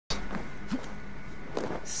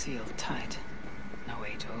Sealed tight. No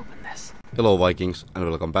way to open this. Hello Vikings and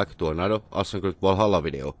welcome back to another Assassin Creed Valhalla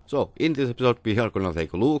video. So in this episode we are gonna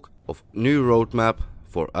take a look of new roadmap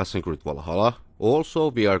for Assassin Creed Valhalla.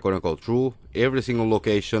 Also we are gonna go through every single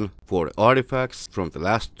location for the artifacts from the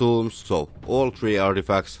last tombs. So all 3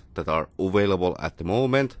 artifacts that are available at the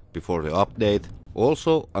moment before the update.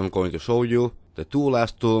 Also I'm going to show you the 2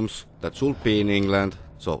 last tombs that should be in England.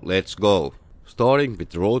 So let's go. Starting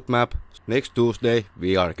with the roadmap. Next Tuesday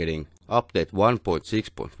we are getting update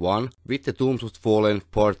 1.6.1 with the Tombs of the Fallen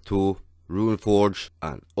Part 2 Runeforge,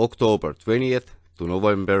 and October 20th to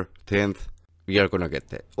November 10th we are gonna get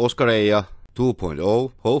the Oscareia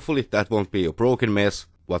 2.0. Hopefully that won't be a broken mess.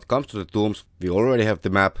 What comes to the tombs, we already have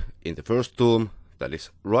the map in the first tomb that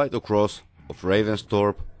is right across of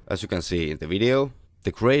Ravensthorpe, as you can see in the video.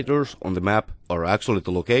 The craters on the map are actually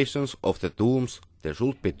the locations of the tombs. There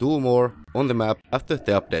should be 2 more on the map after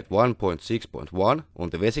the update 1.6.1 on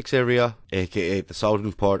the Wessex area, aka the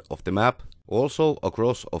southern part of the map. Also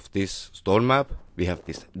across of this stone map we have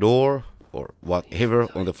this door or whatever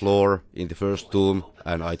on the floor in the first tomb,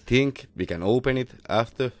 and I think we can open it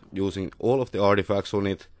after using all of the artifacts on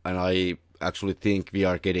it, and I actually think we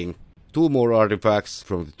are getting 2 more artifacts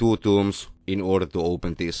from the 2 tombs in order to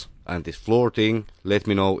open this. And this floor thing, let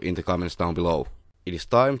me know in the comments down below. It is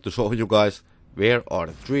time to show you guys where are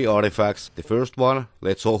the 3 artifacts. The first one,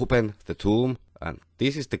 let's open the tomb, and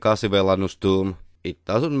this is the Casivelanus tomb. It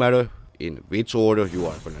doesn't matter in which order you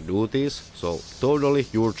are gonna do this, so totally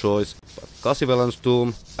your choice. But Casivelanus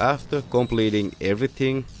tomb, after completing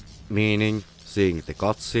everything, meaning seeing the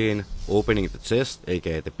cutscene, opening the chest,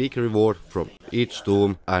 aka the big reward from each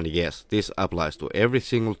tomb, and yes, this applies to every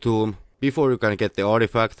single tomb. Before you can get the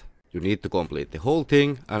artifact, you need to complete the whole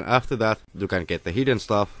thing, and after that you can get the hidden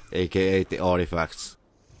stuff, aka the artifacts.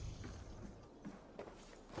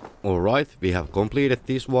 Alright, we have completed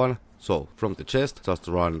this one. So from the chest, just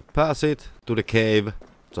run past it to the cave,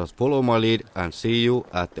 just follow my lead and see you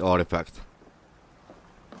at the artifact.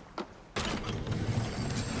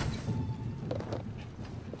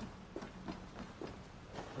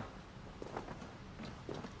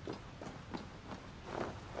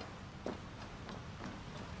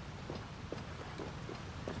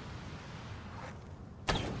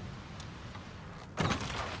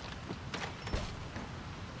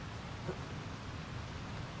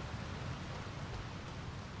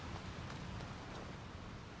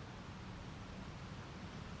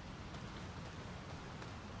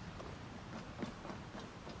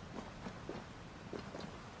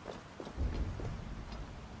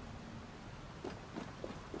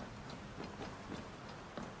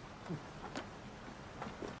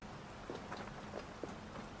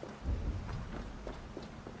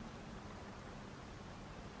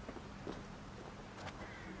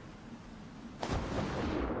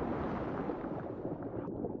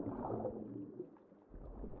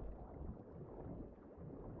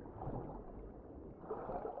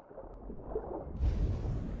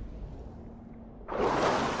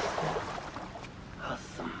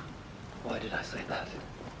 Why did I say that?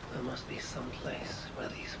 There must be some place where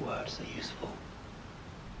these words are useful.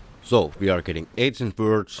 So we are getting ancient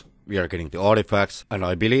words, we are getting the artifacts, and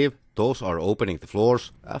I believe those are opening the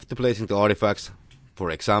floors after placing the artifacts, for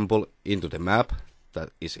example, into the map that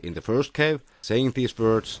is in the first cave. Saying these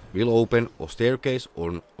words will open a staircase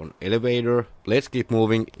or an elevator. Let's keep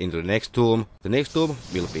moving into the next tomb. The next tomb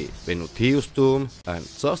will be Venutius tomb, and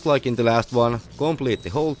just like in the last one, complete the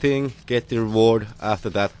whole thing, get the reward. After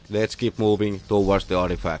that, let's keep moving towards the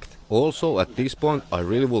artifact. Also at this point I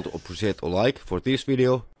really would appreciate a like for this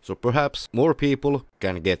video, so perhaps more people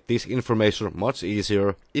can get this information much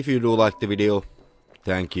easier. If you do like the video,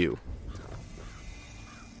 thank you.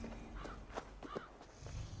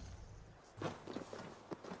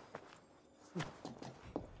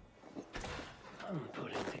 I'm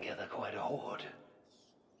putting together quite a hoard.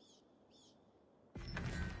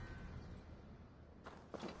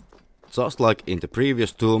 Just like in the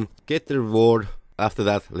previous tomb, get the reward. After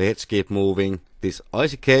that, let's keep moving. This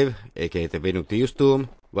icy cave, aka the Venutius tomb,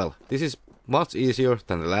 well, this is much easier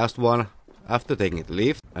than the last one. After taking the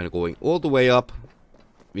lift and going all the way up,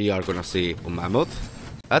 we are gonna see a mammoth.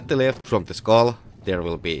 At the left from the skull, there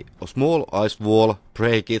will be a small ice wall.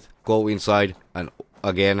 Break it, go inside, and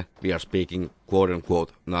again, we are speaking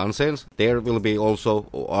quote-unquote nonsense. There will be also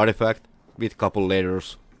an artifact with couple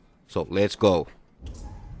letters. So let's go.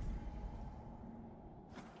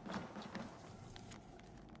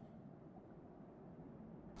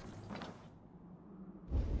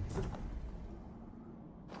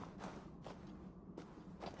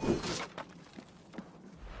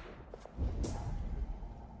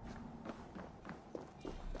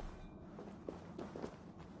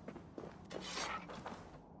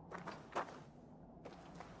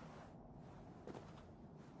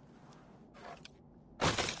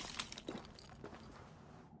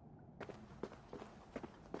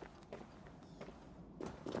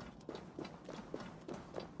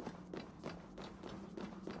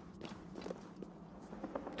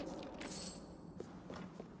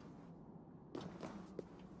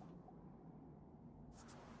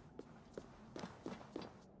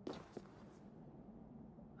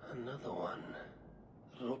 another one.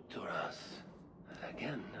 Rupturas.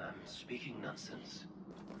 Again, I'm speaking nonsense.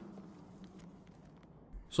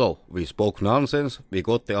 So, we spoke nonsense, we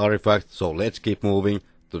got the artifact, so let's keep moving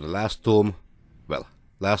to the last tomb. Well,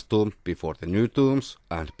 last tomb before the new tombs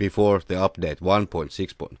and before the update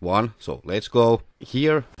 1.6.1, so let's go.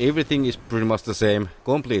 Here, everything is pretty much the same.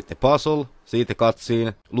 Complete the puzzle, see the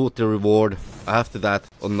cutscene, loot the reward, after that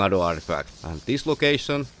another artifact. And this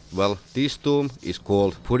location, well, this tomb is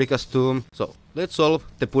called Boudica's tomb. So, let's solve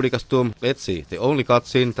the Boudica's tomb. Let's see, the only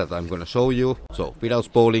cutscene that I'm gonna show you. So, without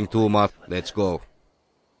spoiling too much, let's go.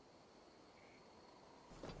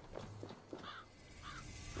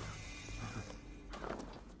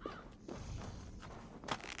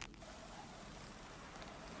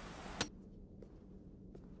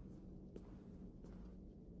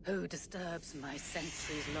 Who disturbs my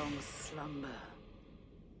centuries-long slumber?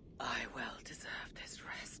 I well deserve this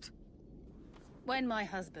rest. When my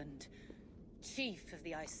husband, chief of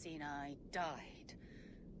the Iceni, died,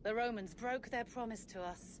 the Romans broke their promise to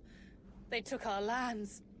us. They took our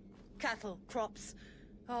lands, cattle, crops,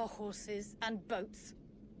 our horses, and boats.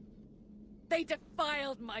 They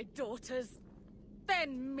defiled my daughters,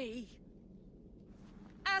 then me.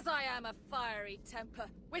 As I am a fiery temper,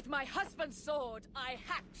 with my husband's sword, I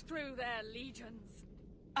hacked through their legions.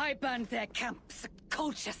 I burned their camps at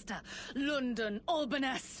Colchester, London,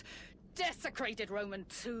 Albanus, desecrated Roman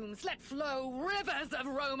tombs, let flow rivers of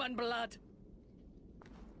Roman blood.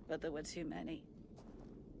 But there were too many.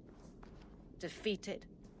 Defeated,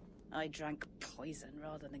 I drank poison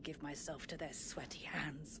rather than give myself to their sweaty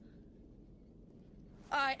hands.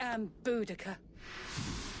 I am Boudica.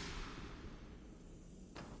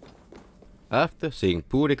 After seeing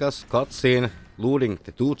Boudica's cutscene, looting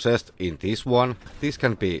the two chests in this one, this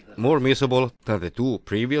can be more miserable than the two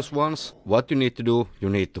previous ones. What you need to do, you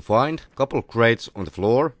need to find a couple crates on the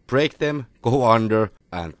floor, break them, go under,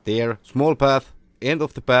 and there, small path, end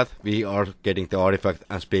of the path, we are getting the artifact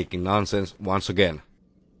and speaking nonsense once again.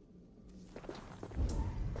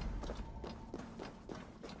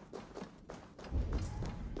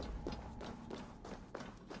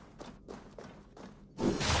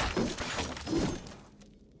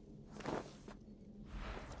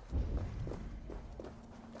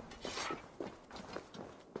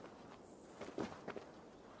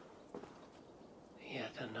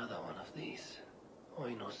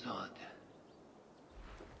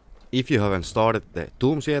 If you haven't started the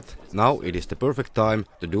tombs yet, now it is the perfect time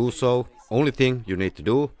to do so. Only thing you need to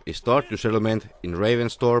do is start your settlement in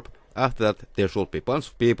Ravensthorpe. After that there should be a bunch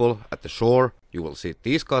of people at the shore. You will see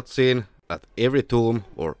this cutscene at every tomb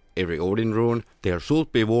or every Odin rune. There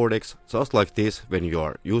should be vortex just like this when you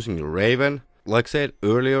are using your Raven. Like said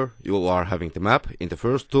earlier, you are having the map in the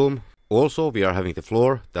first tomb. Also we are having the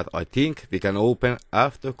floor that I think we can open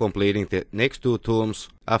after completing the next two tombs,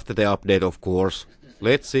 after the update of course.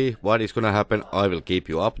 Let's see what is gonna happen, I will keep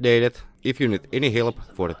you updated. If you need any help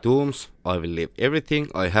for the tombs, I will leave everything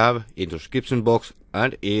I have in the description box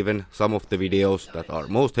and even some of the videos that are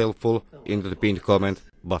most helpful into the pinned comment.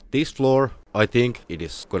 But this floor, I think it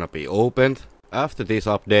is gonna be opened after this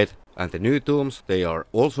update. And the new tombs, they are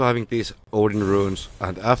also having these Odin runes.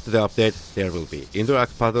 And after the update there will be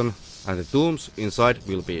interact button. And the tombs inside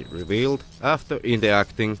will be revealed after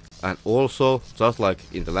interacting. And also, just like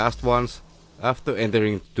in the last ones, after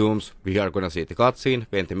entering the tombs, we are gonna see the cutscene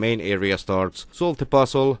when the main area starts. Solve the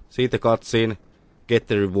puzzle, see the cutscene, get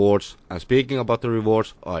the rewards. And speaking about the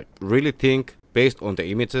rewards, I really think, based on the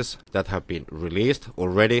images that have been released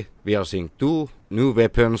already, we are seeing two new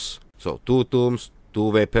weapons. So 2 tombs,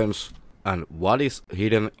 2 weapons. And what is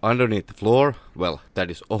hidden underneath the floor? Well,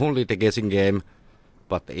 that is only the guessing game.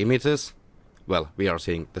 But the images, well, we are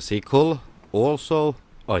seeing the sickle. Also,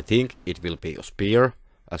 I think it will be a spear,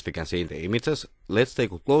 as we can see in the images. Let's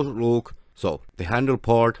take a closer look. So, the handle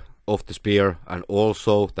part of the spear and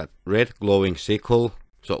also that red glowing sickle.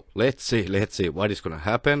 So, let's see what is gonna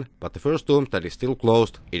happen. But the first tomb that is still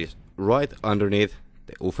closed, it is right underneath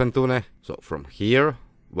the Ufentune. So, from here,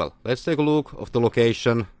 well, let's take a look of the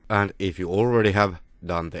location. And if you already have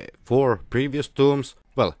done the 4 previous tombs,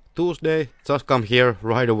 well, Tuesday, just come here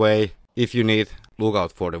right away. If you need, look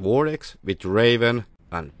out for the vortex with Raven.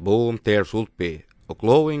 And boom, there should be a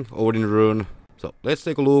glowing Odin rune. So let's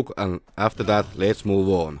take a look and after that let's move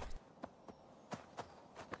on.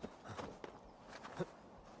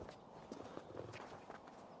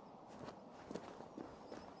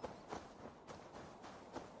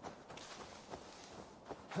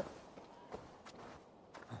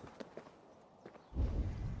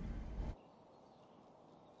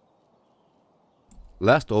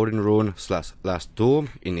 last Odin rune / last tomb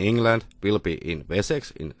in England will be in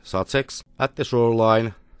Wessex in Sussex at the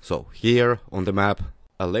shoreline, so here on the map.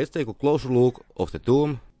 And let's take a closer look of the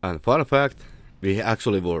tomb. And fun fact, we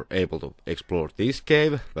actually were able to explore this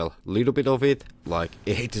cave, well, little bit of it, like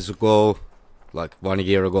ages ago, like 1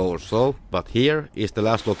 year ago or so. But here is the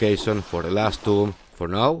last location for the last tomb. For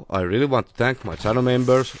now, I really want to thank my channel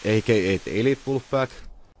members, aka the Elite Wolfpack.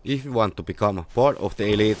 If you want to become a part of the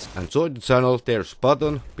elites and join the channel, there's a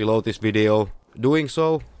button below this video. Doing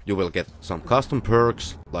so, you will get some custom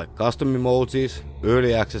perks, like custom emojis,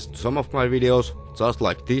 early access to some of my videos, just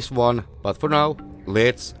like this one. But for now,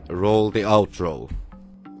 let's roll the outro.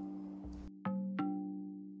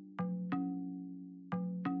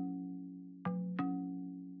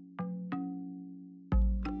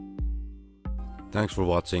 Thanks for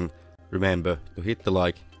watching. Remember to hit the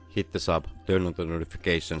like, hit the sub, turn on the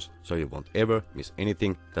notifications so you won't ever miss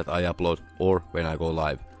anything that I upload or when I go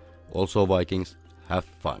live. Also Vikings, have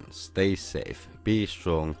fun, stay safe, be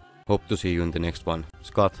strong. Hope to see you in the next one.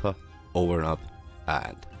 Skatha, over and out,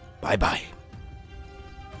 and bye bye.